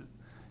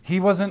 He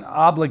wasn't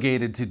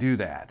obligated to do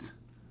that.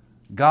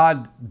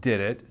 God did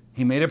it.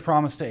 He made a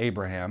promise to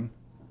Abraham.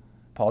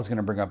 Paul's going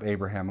to bring up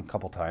Abraham a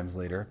couple times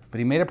later. But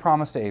he made a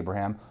promise to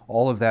Abraham.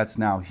 All of that's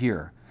now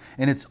here.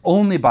 And it's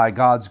only by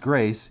God's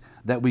grace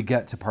that we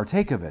get to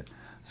partake of it.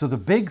 So the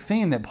big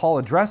theme that Paul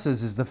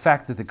addresses is the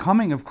fact that the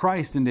coming of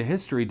Christ into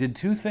history did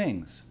two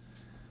things.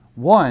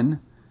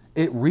 One,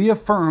 it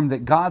reaffirmed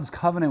that God's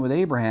covenant with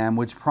Abraham,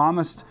 which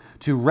promised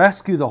to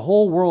rescue the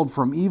whole world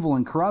from evil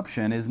and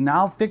corruption, is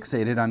now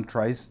fixated on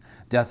Christ's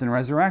death and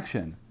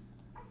resurrection.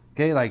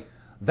 Okay, like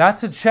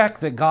that's a check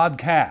that God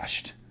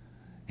cashed.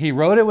 He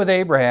wrote it with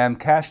Abraham,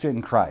 cashed it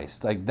in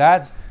Christ. Like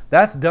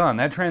that's done.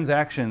 That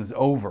transaction's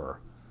over.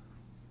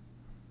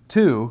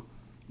 Two,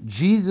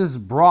 Jesus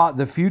brought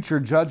the future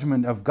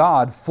judgment of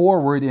God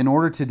forward in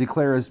order to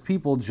declare his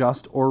people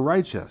just or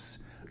righteous.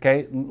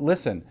 Okay,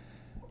 listen.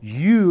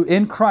 You,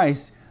 in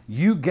Christ,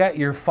 you get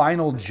your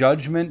final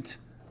judgment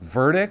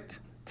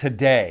verdict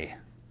today.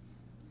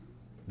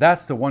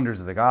 That's the wonders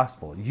of the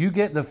gospel. You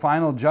get the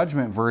final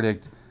judgment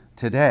verdict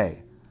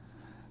today.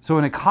 So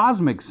in a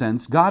cosmic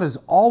sense, God has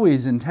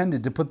always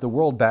intended to put the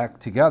world back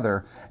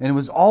together, and it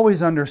was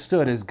always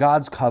understood as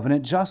God's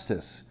covenant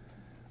justice,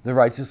 the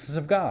righteousness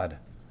of God.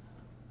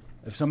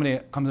 If somebody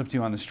comes up to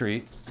you on the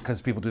street, because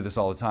people do this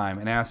all the time,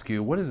 and ask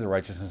you, what is the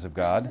righteousness of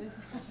God?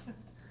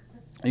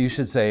 You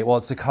should say, well,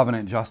 it's the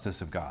covenant justice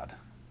of God.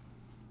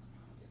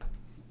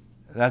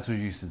 That's what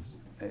you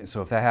should.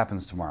 So if that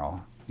happens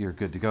tomorrow, you're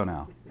good to go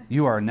now.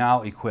 You are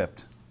now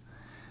equipped.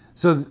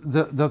 So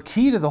the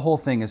key to the whole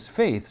thing is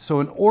faith. So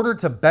in order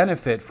to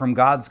benefit from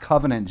God's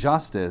covenant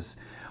justice,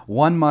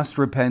 one must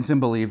repent and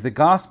believe the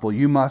gospel.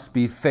 You must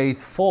be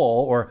faithful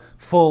or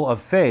full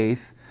of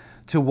faith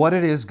to what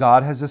it is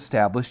God has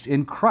established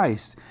in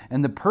Christ.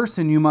 And the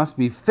person you must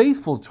be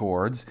faithful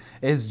towards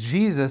is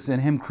Jesus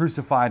and him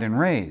crucified and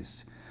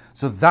raised.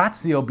 So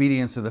that's the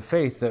obedience of the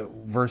faith that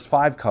verse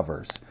 5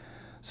 covers.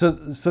 So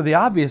the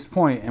obvious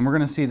point, and we're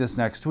going to see this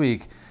next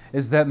week,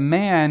 is that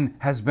man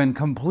has been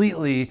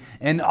completely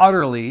and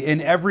utterly,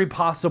 in every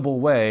possible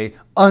way,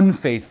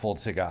 unfaithful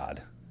to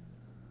God.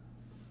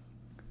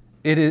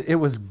 It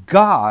was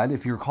God,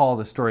 if you recall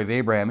the story of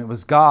Abraham, it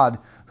was God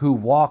who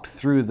walked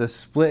through the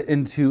split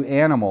into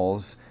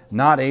animals,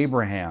 not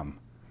Abraham.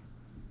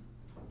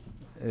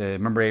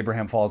 Remember,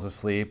 Abraham falls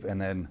asleep,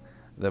 and then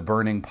the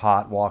burning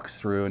pot walks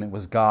through, and it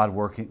was God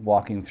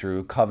walking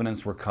through.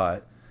 Covenants were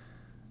cut,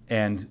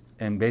 and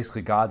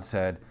basically God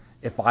said,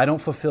 if I don't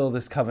fulfill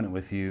this covenant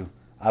with you,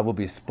 I will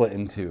be split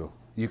in two.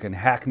 You can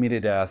hack me to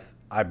death.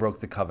 I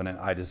broke the covenant.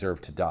 I deserve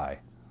to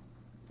die.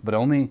 But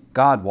only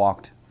God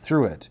walked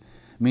through it,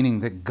 meaning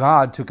that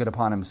God took it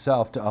upon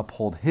himself to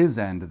uphold his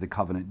end of the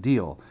covenant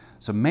deal.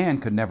 So man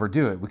could never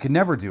do it. We could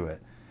never do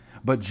it.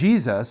 But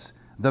Jesus,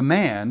 the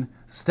man,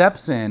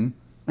 steps in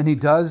and he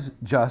does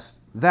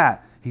just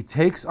that. He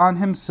takes on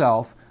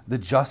himself the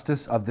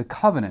justice of the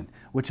covenant,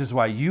 which is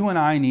why you and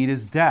I need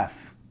his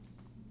death.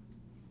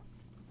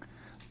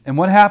 And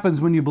what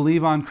happens when you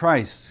believe on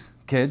Christ,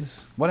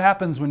 kids? What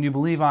happens when you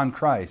believe on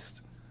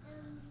Christ?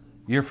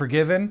 You're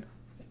forgiven,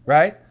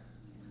 right?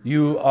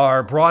 You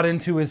are brought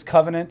into his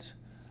covenant,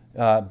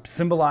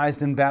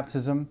 symbolized in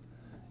baptism.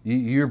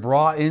 You're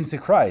brought into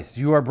Christ.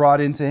 You are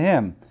brought into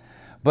him.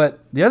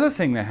 But the other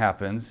thing that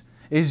happens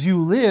is you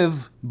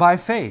live by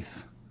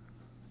faith.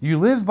 You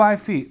live by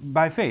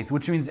faith,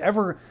 which means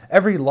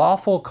every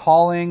lawful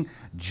calling,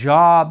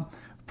 job,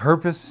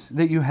 purpose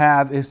that you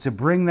have is to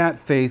bring that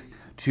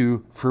faith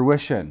to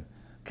fruition.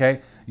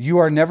 Okay? You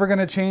are never going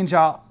to change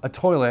out a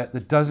toilet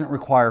that doesn't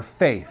require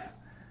faith.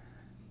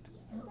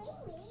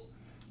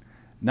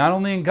 Not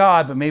only in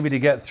God, but maybe to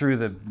get through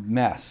the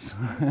mess.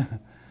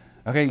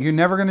 Okay, you're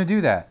never going to do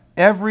that.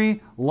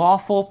 Every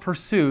lawful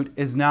pursuit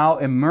is now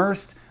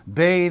immersed,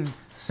 bathed,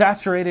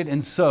 saturated,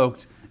 and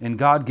soaked in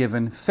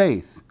God-given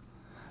faith.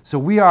 So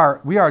we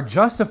are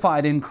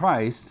justified in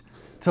Christ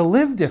to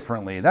live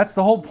differently. That's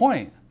the whole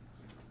point.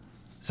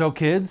 So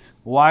kids,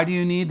 why do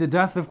you need the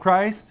death of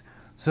Christ?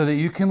 So that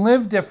you can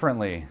live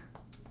differently.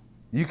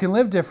 You can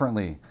live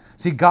differently.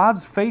 See,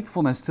 God's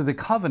faithfulness to the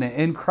covenant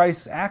in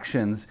Christ's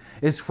actions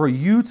is for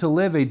you to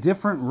live a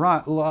different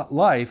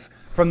life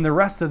from the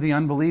rest of the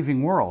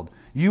unbelieving world.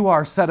 You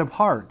are set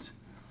apart.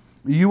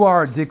 You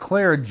are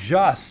declared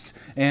just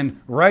and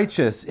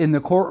righteous in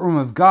the courtroom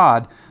of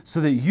God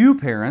so that you,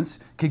 parents,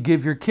 could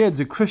give your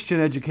kids a Christian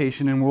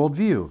education and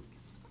worldview.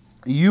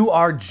 You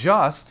are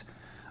just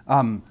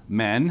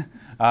men,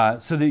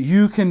 so that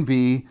you can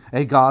be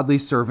a godly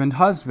servant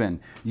husband.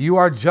 You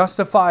are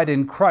justified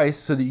in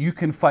Christ so that you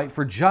can fight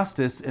for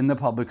justice in the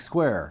public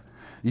square.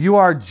 You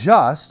are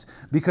just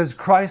because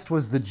Christ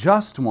was the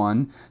just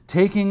one,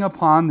 taking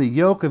upon the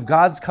yoke of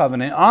God's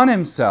covenant on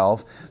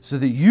himself so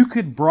that you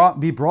could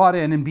be brought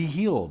in and be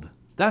healed.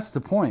 That's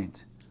the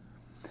point.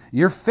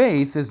 Your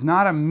faith is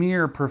not a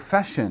mere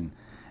profession.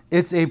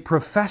 It's a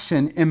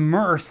profession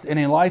immersed in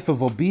a life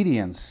of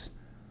obedience.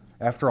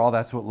 After all,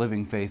 that's what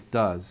living faith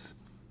does.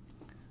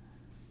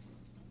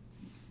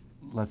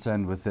 Let's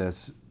end with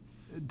this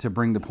to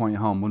bring the point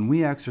home. When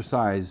we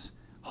exercise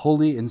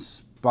holy,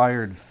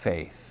 inspired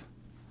faith,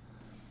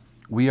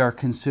 we are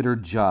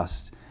considered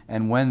just.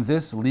 And when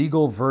this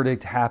legal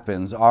verdict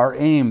happens, our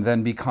aim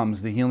then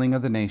becomes the healing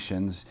of the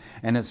nations.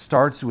 And it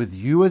starts with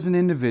you as an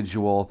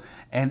individual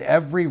and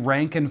every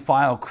rank and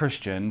file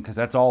Christian, because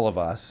that's all of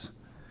us,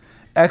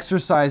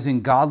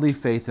 exercising godly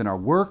faith in our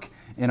work,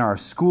 in our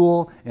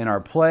school, in our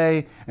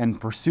play,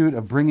 and pursuit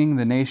of bringing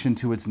the nation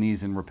to its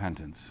knees in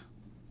repentance.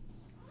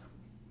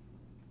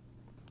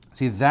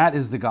 See, that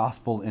is the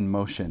gospel in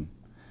motion.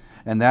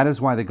 And that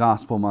is why the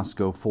gospel must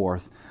go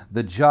forth.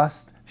 The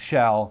just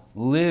shall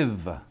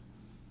live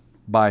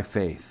by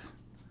faith.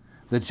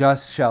 The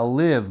just shall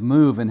live,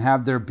 move, and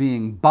have their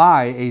being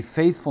by a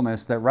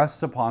faithfulness that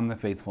rests upon the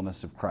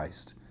faithfulness of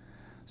Christ.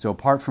 So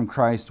apart from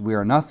Christ, we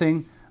are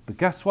nothing. But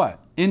guess what?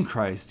 In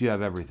Christ, you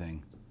have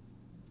everything.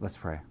 Let's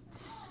pray.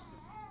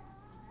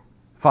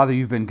 Father,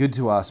 you've been good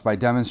to us by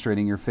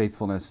demonstrating your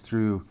faithfulness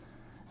through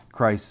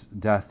Christ's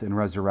death and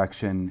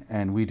resurrection,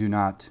 and we do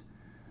not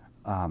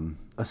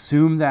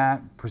assume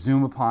that,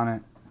 presume upon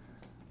it.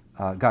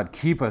 God,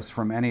 keep us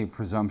from any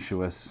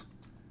presumptuous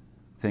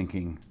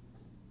thinking.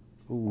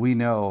 We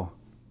know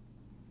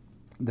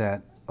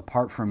that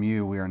apart from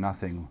you, we are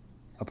nothing.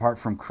 Apart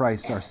from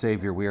Christ, our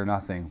Savior, we are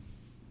nothing.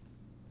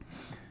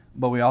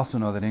 But we also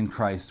know that in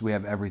Christ, we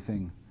have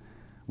everything.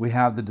 We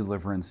have the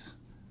deliverance.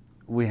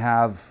 We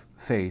have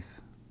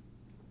faith.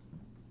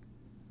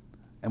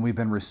 And we've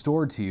been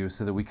restored to you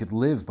so that we could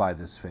live by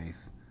this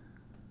faith.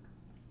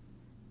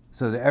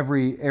 So that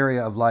every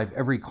area of life,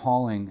 every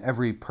calling,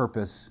 every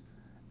purpose,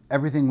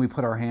 everything we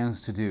put our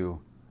hands to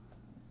do,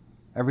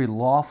 every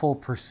lawful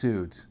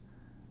pursuit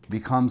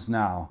becomes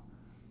now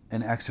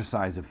an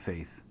exercise of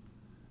faith,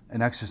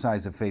 an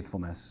exercise of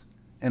faithfulness.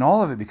 And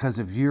all of it because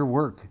of your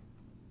work,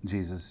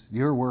 Jesus,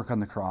 your work on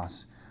the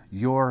cross,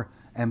 your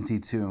empty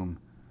tomb.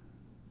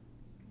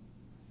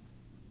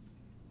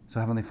 So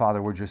Heavenly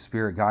Father, would your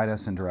Spirit guide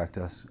us and direct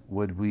us?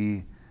 Would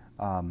we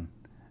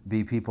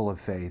be people of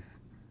faith,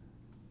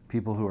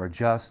 people who are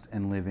just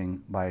and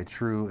living by a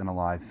true and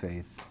alive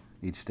faith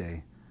each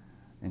day?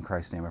 In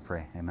Christ's name I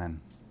pray.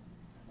 Amen.